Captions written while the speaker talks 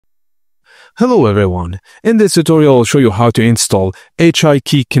Hello everyone, in this tutorial I'll show you how to install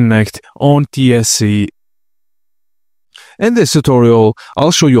HiKey Connect on TSC. In this tutorial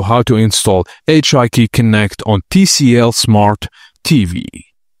I'll show you how to install HiKey Connect on TCL Smart TV.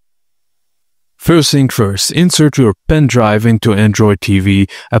 First thing first, insert your pen drive into Android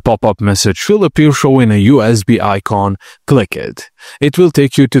TV. A pop-up message will appear showing a USB icon. Click it. It will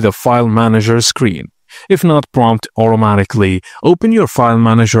take you to the File Manager screen. If not prompted automatically, open your File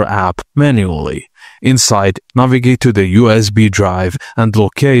Manager app manually. Inside, navigate to the USB drive and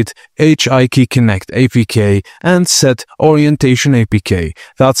locate HiKey Connect APK and set Orientation APK.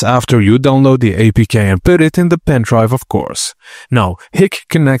 That's after you download the APK and put it in the pen drive, of course. Now, HiKey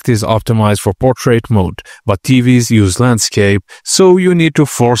Connect is optimized for portrait mode, but TVs use landscape, so you need to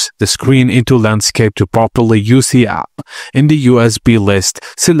force the screen into landscape to properly use the app. In the USB list,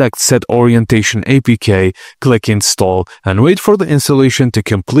 select Set Orientation APK, click Install, and wait for the installation to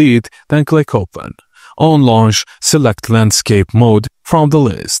complete, then click Open. On launch, select Landscape Mode from the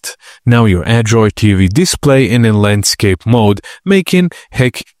list. Now your Android TV display in landscape mode, making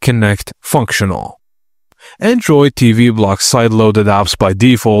HiKey Connect functional. Android TV blocks side-loaded apps by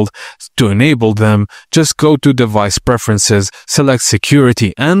default. To enable them, just go to Device Preferences, select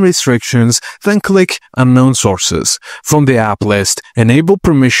Security and Restrictions, then click Unknown Sources. From the app list, enable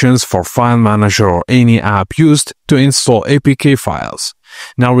permissions for File Manager or any app used to install APK files.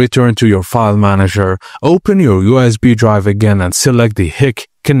 Now return to your File Manager, open your USB drive again and select the HiKey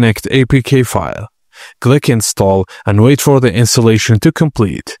Connect APK file. Click Install and wait for the installation to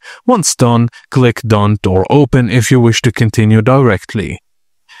complete. Once done, click Done or Open if you wish to continue directly.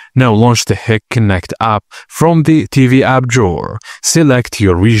 Now launch the HiKey Connect app from the TV app drawer. Select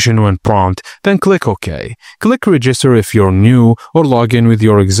your region when prompted, then click OK. Click Register if you're new or log in with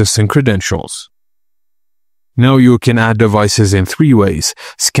your existing credentials. Now you can add devices in three ways: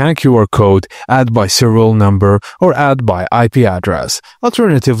 scan QR code, add by serial number, or add by IP address.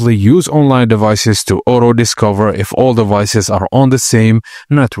 Alternatively, use online devices to auto-discover if all devices are on the same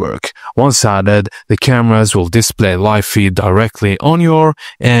network. Once added, the cameras will display live feed directly on your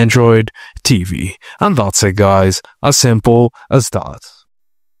Android TV. And that's it guys, as simple as that.